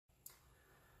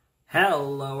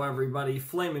Hello everybody,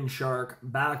 Flamin' Shark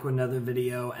back with another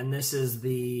video, and this is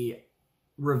the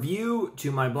review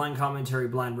to my blind commentary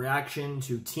blind reaction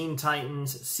to Teen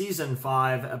Titans Season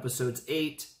 5, Episodes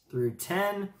 8 through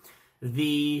 10.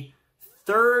 The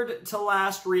third to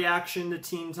last reaction to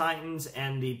Teen Titans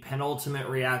and the penultimate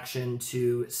reaction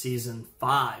to Season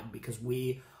 5, because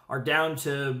we are down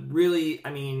to really,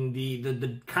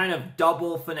 the kind of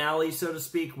double finale, so to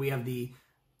speak. We have the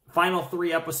final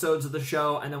 3 episodes of the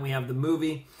show, and then we have the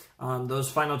movie.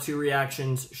 Those final 2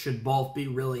 reactions should both be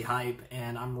really hype,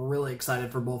 and I'm really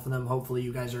excited for both of them. Hopefully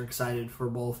you guys are excited for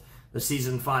both the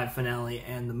Season 5 finale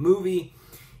and the movie.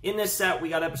 In this set, we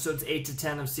got episodes 8 to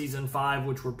 10 of Season 5,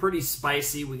 which were pretty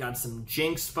spicy. We got some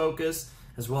Jinx focus,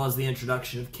 as well as the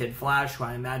introduction of Kid Flash, who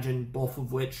I imagine both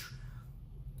of which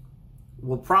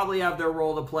will probably have their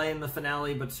role to play in the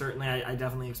finale, but certainly I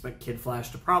definitely expect Kid Flash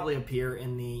to probably appear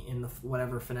in the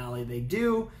whatever finale they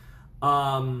do.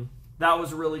 That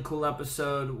was a really cool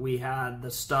episode. We had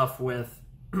the stuff with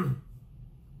I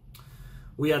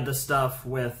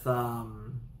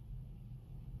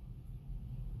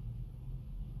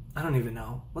don't even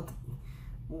know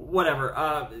whatever.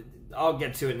 I'll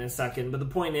get to it in a second, but the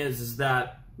point is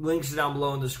that links are down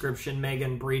below in the description.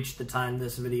 Megan breached the time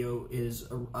this video is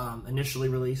initially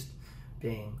released,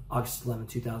 being August 11,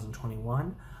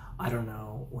 2021. I don't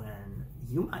know when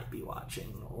you might be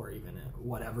watching or even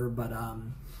whatever, but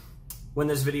when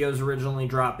this video is originally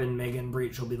dropping, Megan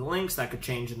breached will be the links. That could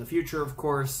change in the future, of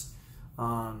course,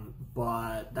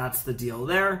 but that's the deal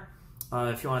there.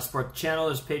 If you want to support the channel,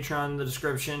 there's Patreon in the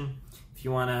description. If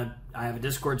you want to, I have a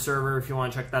Discord server if you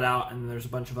want to check that out, and there's a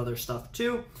bunch of other stuff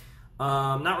too.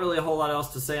 Not really a whole lot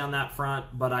else to say on that front,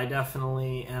 but I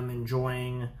definitely am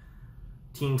enjoying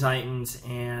Teen Titans,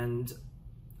 and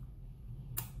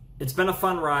it's been a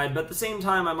fun ride, but at the same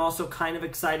time, I'm also kind of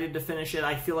excited to finish it.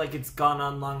 I feel like it's gone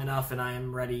on long enough, and I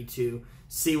am ready to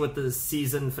see what the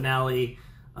season finale,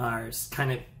 or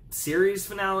kind of series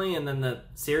finale, and then the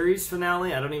series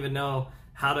finale. I don't even know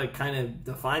how to kind of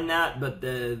define that, but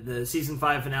the Season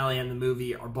 5 finale and the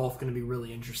movie are both going to be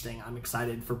really interesting. I'm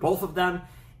excited for both of them,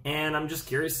 and I'm just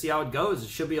curious to see how it goes. It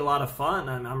should be a lot of fun.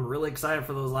 I'm really excited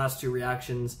for those last 2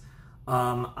 reactions.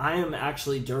 I am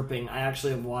actually derping. I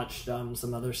actually have watched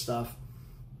some other stuff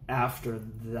after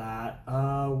that.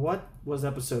 What was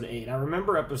episode 8? I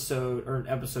remember episode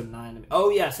 9. Oh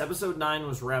yes, episode 9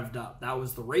 was Revved Up. That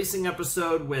was the racing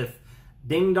episode with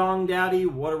Ding Dong Daddy.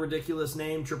 What a ridiculous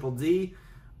name, Triple D.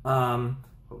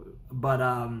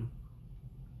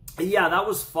 Yeah, that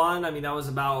was fun. I mean, that was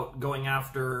about going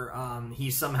after,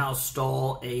 he somehow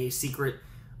stole a secret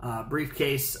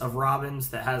briefcase of Robin's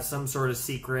that has some sort of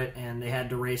secret, and they had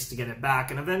to race to get it back.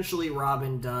 And eventually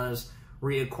Robin does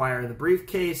reacquire the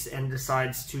briefcase and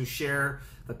decides to share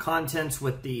the contents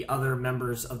with the other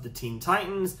members of the Teen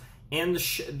Titans. And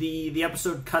the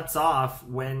episode cuts off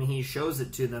when he shows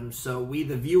it to them. So we,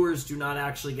 the viewers, do not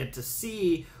actually get to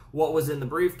see what was in the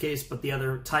briefcase, but the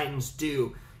other Titans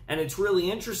do. And it's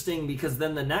really interesting because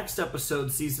then the next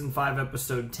episode, Season 5,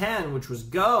 Episode 10, which was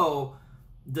Go,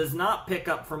 does not pick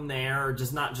up from there, or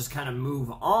does not just kind of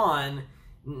move on.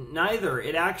 Neither.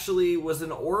 It actually was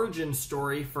an origin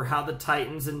story for how the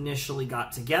Titans initially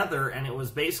got together, and it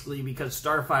was basically because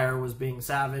Starfire was being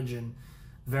savage and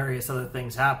various other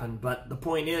things happened. But the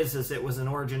point is it was an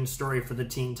origin story for the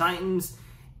Teen Titans,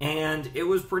 and it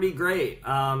was pretty great.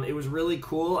 It was really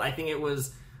cool. I think it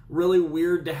was really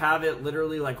weird to have it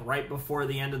literally like right before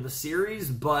the end of the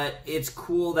series, but it's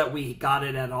cool that we got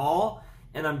it at all,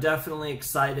 and I'm definitely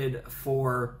excited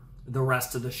for the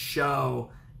rest of the show.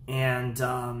 And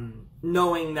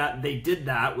knowing that they did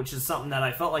that, which is something that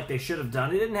I felt like they should have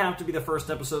done. It didn't have to be the first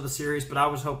episode of the series, but I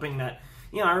was hoping that,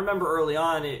 I remember early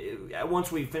on,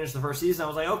 once we finished the first season, I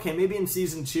was like, okay, maybe in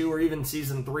Season 2 or even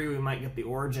Season 3 we might get the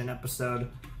origin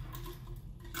episode.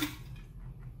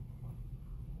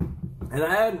 And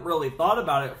I hadn't really thought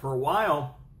about it for a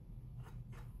while.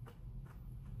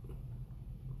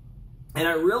 And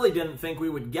I really didn't think we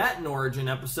would get an origin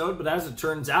episode, but as it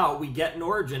turns out, we get an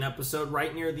origin episode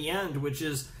right near the end, which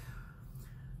is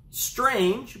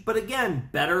strange, but again,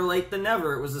 better late than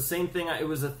never. It was the same thing. It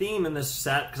was a theme in this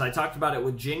set, because I talked about it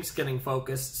with Jinx getting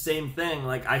focused. Same thing.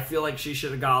 Like, I feel like she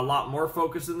should have got a lot more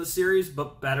focus in the series,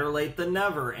 but better late than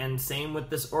never. And same with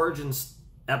this Origins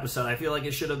episode. I feel like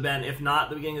it should have been, if not at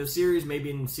the beginning of the series, maybe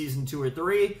in Season 2 or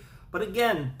 3. But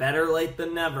again, better late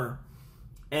than never.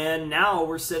 And now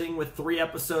we're sitting with 3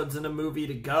 episodes and a movie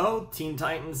to go. Teen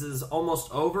Titans is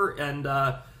almost over, and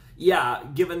yeah,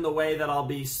 given the way that I'll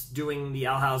be doing the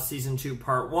Owl House Season 2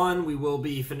 Part 1, we will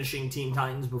be finishing Teen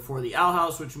Titans before the Owl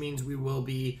House, which means we will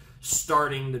be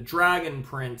starting the Dragon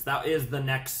Prince. That is the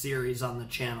next series on the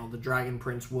channel. The Dragon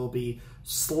Prince will be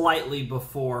slightly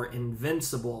before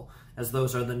Invincible, as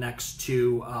those are the next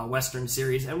two Western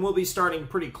series, and we'll be starting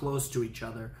pretty close to each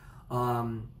other.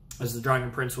 As the Dragon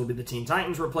Prince will be the Teen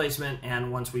Titans replacement,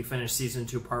 and once we finish Season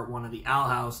 2, Part 1 of the Owl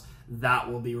House,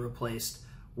 that will be replaced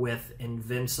with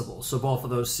Invincible. So both of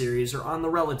those series are on the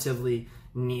relatively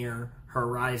near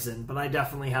horizon. But I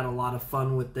definitely had a lot of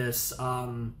fun with this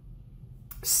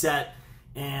set.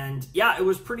 And yeah, it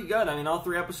was pretty good. I mean, all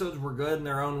 3 episodes were good in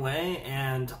their own way.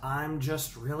 And I'm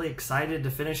just really excited to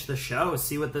finish the show,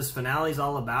 see what this finale is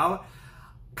all about.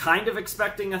 Kind of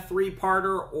expecting a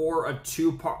 3-parter or a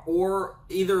 2-part, or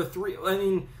either a 3. I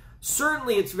mean,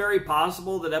 certainly it's very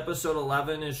possible that episode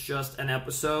 11 is just an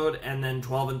episode and then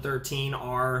 12 and 13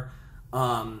 are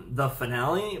the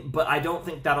finale, but I don't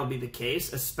think that'll be the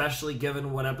case, especially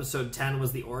given what episode 10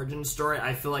 was the origin story.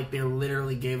 I feel like they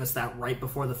literally gave us that right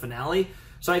before the finale.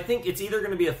 So I think it's either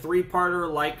going to be a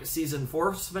 3-parter like season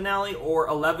 4's finale, or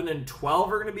 11 and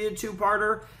 12 are going to be a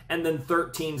 2-parter, and then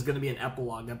 13 is going to be an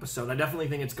epilogue episode. I definitely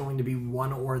think it's going to be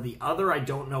one or the other. I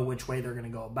don't know which way they're going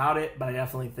to go about it, but I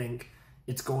definitely think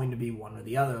it's going to be one or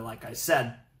the other, like I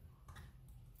said.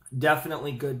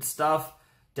 Definitely good stuff.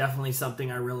 Definitely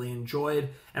something I really enjoyed,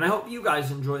 and I hope you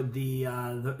guys enjoyed the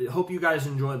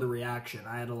reaction.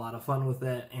 I had a lot of fun with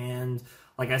it, and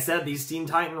like I said, these Teen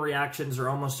Titan reactions are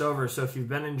almost over. So if you've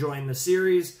been enjoying the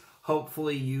series,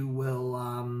 hopefully you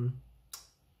will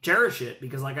cherish it,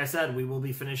 because like I said, we will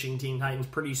be finishing Teen Titans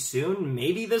pretty soon,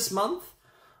 maybe this month.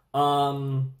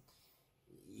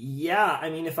 Yeah, I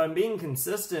mean, if I'm being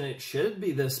consistent, it should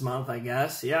be this month, I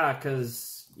guess. Yeah,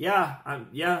 because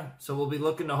so we'll be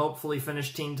looking to hopefully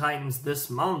finish Teen Titans this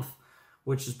month,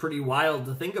 which is pretty wild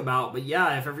to think about. But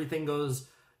yeah, if everything goes,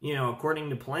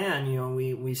 according to plan,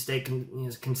 we stay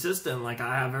consistent, like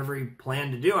I have every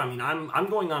plan to do. I mean, I'm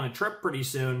going on a trip pretty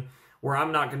soon where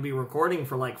I'm not going to be recording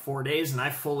for like 4 days, and I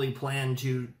fully plan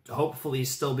to hopefully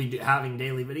still be having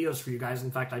daily videos for you guys. In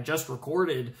fact, I just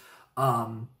recorded,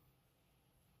 I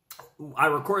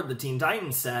recorded the Teen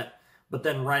Titans set, but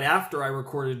then right after I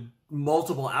recorded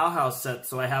multiple Owl House sets,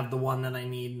 so I have the one that I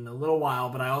need in a little while,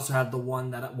 but I also have the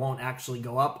one that won't actually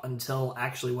go up until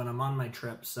actually when I'm on my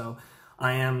trip. So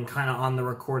I am kind of on the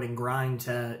recording grind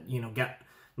to, get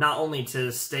not only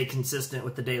to stay consistent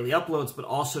with the daily uploads, but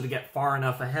also to get far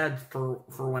enough ahead for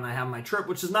when I have my trip,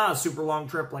 which is not a super long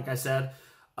trip, like I said.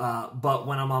 But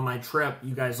when I'm on my trip,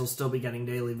 you guys will still be getting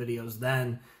daily videos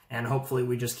then. And hopefully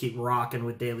we just keep rocking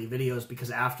with daily videos, because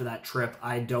after that trip,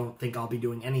 I don't think I'll be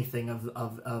doing anything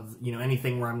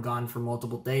anything where I'm gone for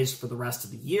multiple days for the rest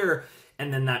of the year.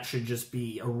 And then that should just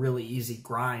be a really easy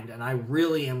grind. And I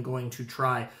really am going to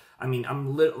try. I mean,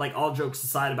 like, all jokes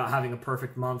aside about having a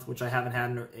perfect month, which I haven't had,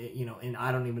 and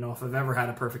I don't even know if I've ever had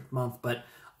a perfect month, but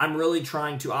I'm really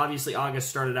trying to. Obviously, August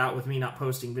started out with me not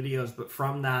posting videos, but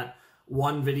from that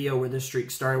one video where this streak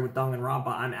started with Danganronpa,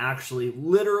 I'm actually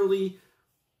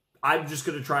I'm just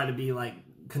going to try to be like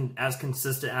as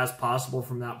consistent as possible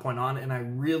from that point on. And I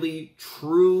really,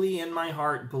 truly in my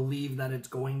heart believe that it's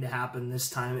going to happen this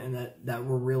time, and that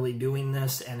we're really doing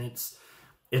this, and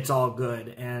it's all good.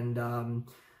 And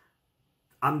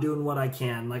I'm doing what I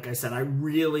can. Like I said, I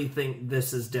really think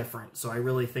this is different. So I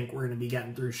really think we're going to be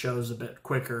getting through shows a bit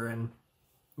quicker, and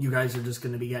you guys are just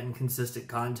going to be getting consistent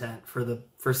content for the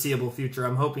foreseeable future.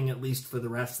 I'm hoping at least for the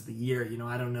rest of the year.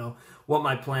 I don't know what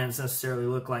my plans necessarily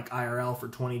look like IRL for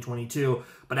 2022,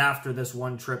 but after this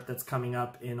one trip that's coming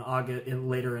up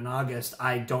later in August,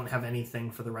 I don't have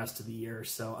anything for the rest of the year.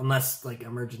 So unless like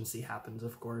emergency happens,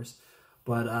 of course.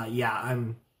 But yeah,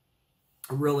 I'm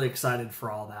really excited for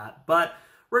all that. But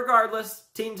regardless,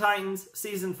 Teen Titans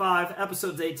Season 5,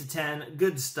 Episodes 8 to 10,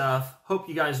 good stuff. Hope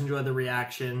you guys enjoy the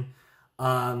reaction.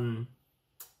 Yeah,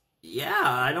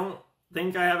 I don't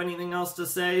think I have anything else to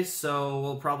say, so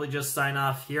we'll probably just sign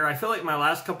off here. I feel like my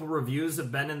last couple reviews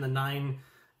have been in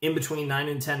between 9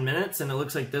 and 10 minutes, and it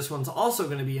looks like this one's also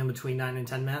going to be in between 9 and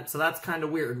 10 minutes, so that's kind of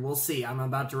weird. We'll see. I'm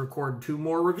about to record 2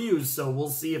 more reviews, so we'll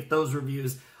see if those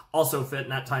reviews also fit in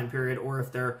that time period, or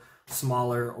if they're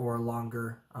smaller or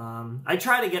longer. I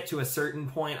try to get to a certain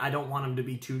point. I don't want them to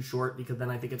be too short, because then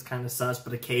I think it's kind of sus,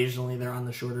 but occasionally they're on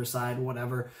the shorter side,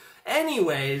 whatever.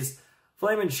 Anyways,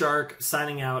 Flamin' Shark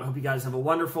signing out. Hope you guys have a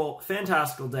wonderful,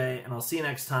 fantastical day, and I'll see you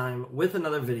next time with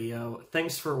another video.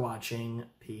 Thanks for watching.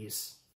 Peace.